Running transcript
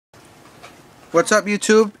What's up,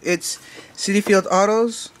 YouTube? It's Citi Field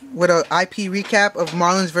Autos with an IP recap of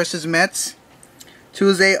Marlins vs. Mets.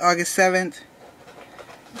 Tuesday, August 7th.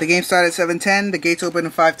 The game started at 7:10. The gates opened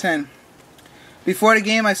at 5:10. Before the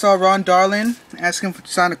game, I saw Ron Darling ask him to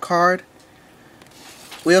sign a card.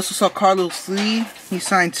 We also saw Carlos Lee. He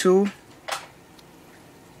signed 2.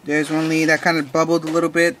 There's one Lee that kind of bubbled a little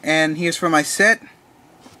bit. And here's for my set.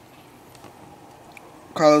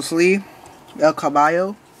 Carlos Lee, El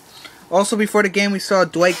Caballo. Also, before the game, we saw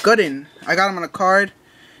Dwight Gooden. I got him on a card,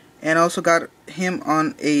 and also got him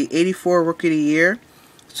on a 84 Rookie of the Year.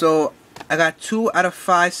 So I got 2 out of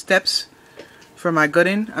 5 steps for my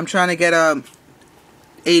Gooden. I'm trying to get a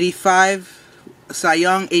 85 Cy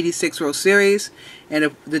Young, 86 World Series,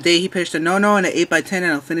 and the day he pitched a no-no and an 8x10,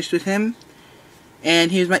 and I'll finish with him.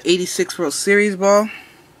 And here's my 86 World Series ball.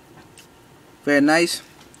 Very nice.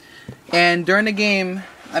 And during the game,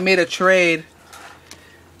 I made a trade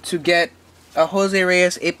to get a Jose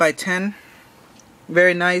Reyes 8x10.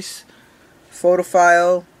 Very nice photo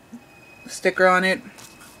file sticker on it.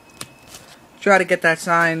 Try to get that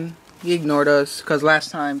signed. He ignored us because last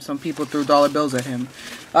time some people threw dollar bills at him.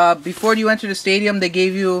 Before you enter the stadium, they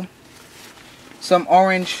gave you some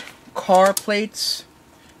orange car plates.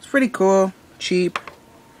 It's pretty cool, cheap.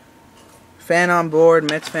 Fan on board,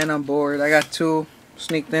 Mets fan on board. I got 2,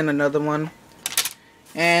 sneaked in another one.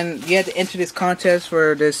 And you had to enter this contest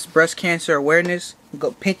for this breast cancer awareness.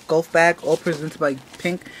 Pink golf bag, all presented by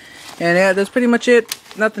Pink. And yeah, that's pretty much it.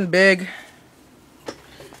 Nothing big.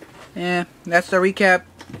 Yeah, that's the recap.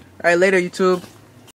 Alright, later, YouTube.